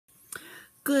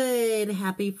Good,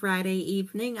 happy Friday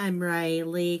evening. I'm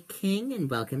Riley King, and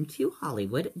welcome to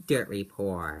Hollywood Dirt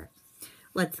Report.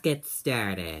 Let's get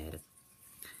started.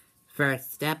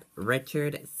 First up,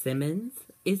 Richard Simmons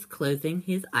is closing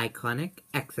his iconic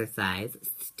exercise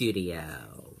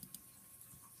studio.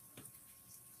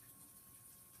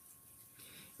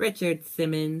 Richard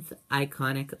Simmons'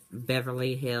 iconic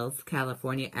Beverly Hills,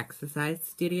 California exercise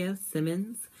studio,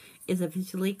 Simmons, is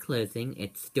officially closing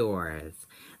its doors.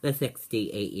 The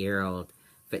 68-year-old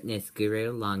fitness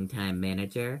guru, longtime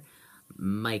manager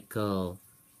Michael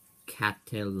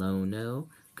Catalano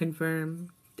confirmed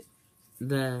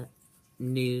the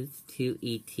news to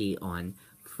ET on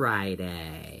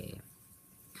Friday.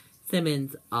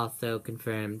 Simmons also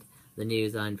confirmed the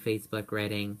news on Facebook,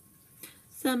 writing,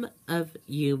 "Some of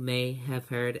you may have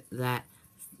heard that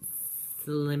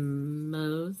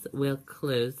Slimos will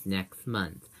close next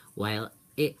month. While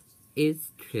it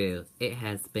is true, it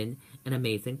has been an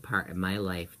amazing part of my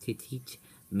life to teach,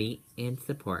 meet, and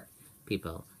support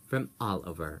people from all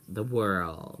over the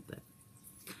world.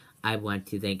 I want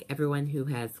to thank everyone who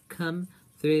has come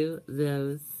through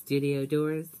those studio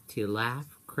doors to laugh,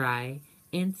 cry,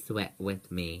 and sweat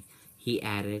with me." He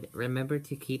added, "Remember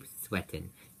to keep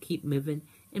sweating, keep moving,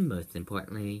 and most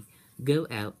importantly, go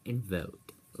out and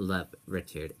vote. Love,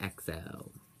 Richard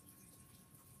XO."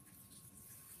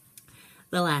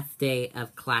 The last day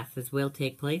of classes will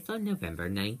take place on November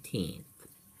 19th.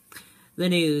 The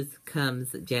news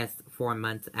comes just 4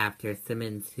 months after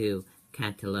Simmons, who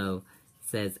Cantelo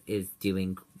says is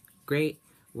doing great,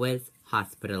 was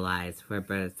hospitalized for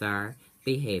bizarre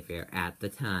behavior at the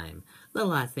time. The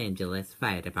Los Angeles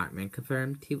Fire Department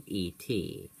confirmed to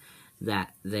ET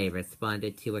that they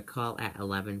responded to a call at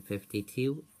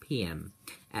 11:52 p.m.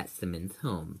 at Simmons'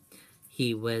 home.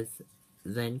 He was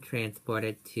then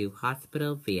transported to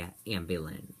hospital via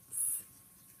ambulance.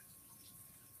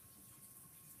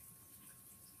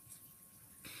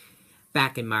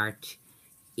 Back in March,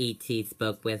 E.T.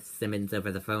 spoke with Simmons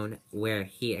over the phone, where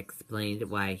he explained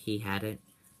why he hadn't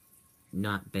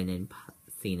not been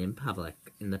seen in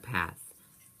public in the past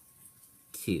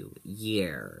 2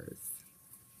 years.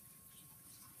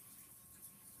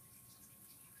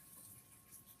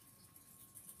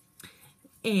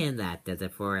 And that does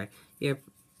it for your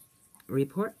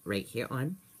report right here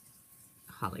on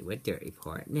Hollywood Dirt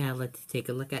Report. Now let's take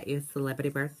a look at your celebrity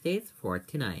birthdays for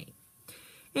tonight.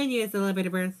 And your celebrity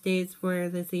birthdays for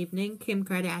this evening: Kim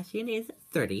Kardashian is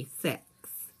 36.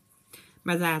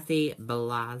 Mazazi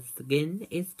Balazgin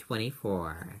is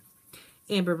 24.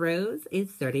 Amber Rose is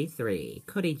 33.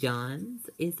 Cody Johns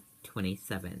is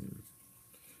 27.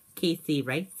 Casey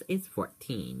Rice is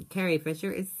 14. Carrie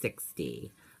Fisher is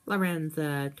 60.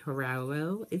 Lorenza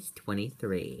Toraro is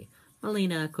 23.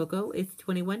 Melina Coco is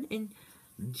 21. And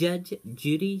Judge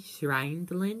Judy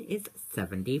Schreindlin is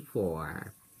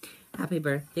 74. Happy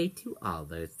birthday to all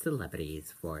those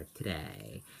celebrities for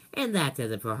today. And that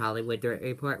does it for Hollywood Dirt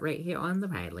Report right here on the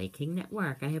Riley King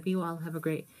Network. I hope you all have a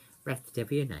great rest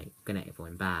of your night. Good night,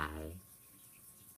 everyone. Bye.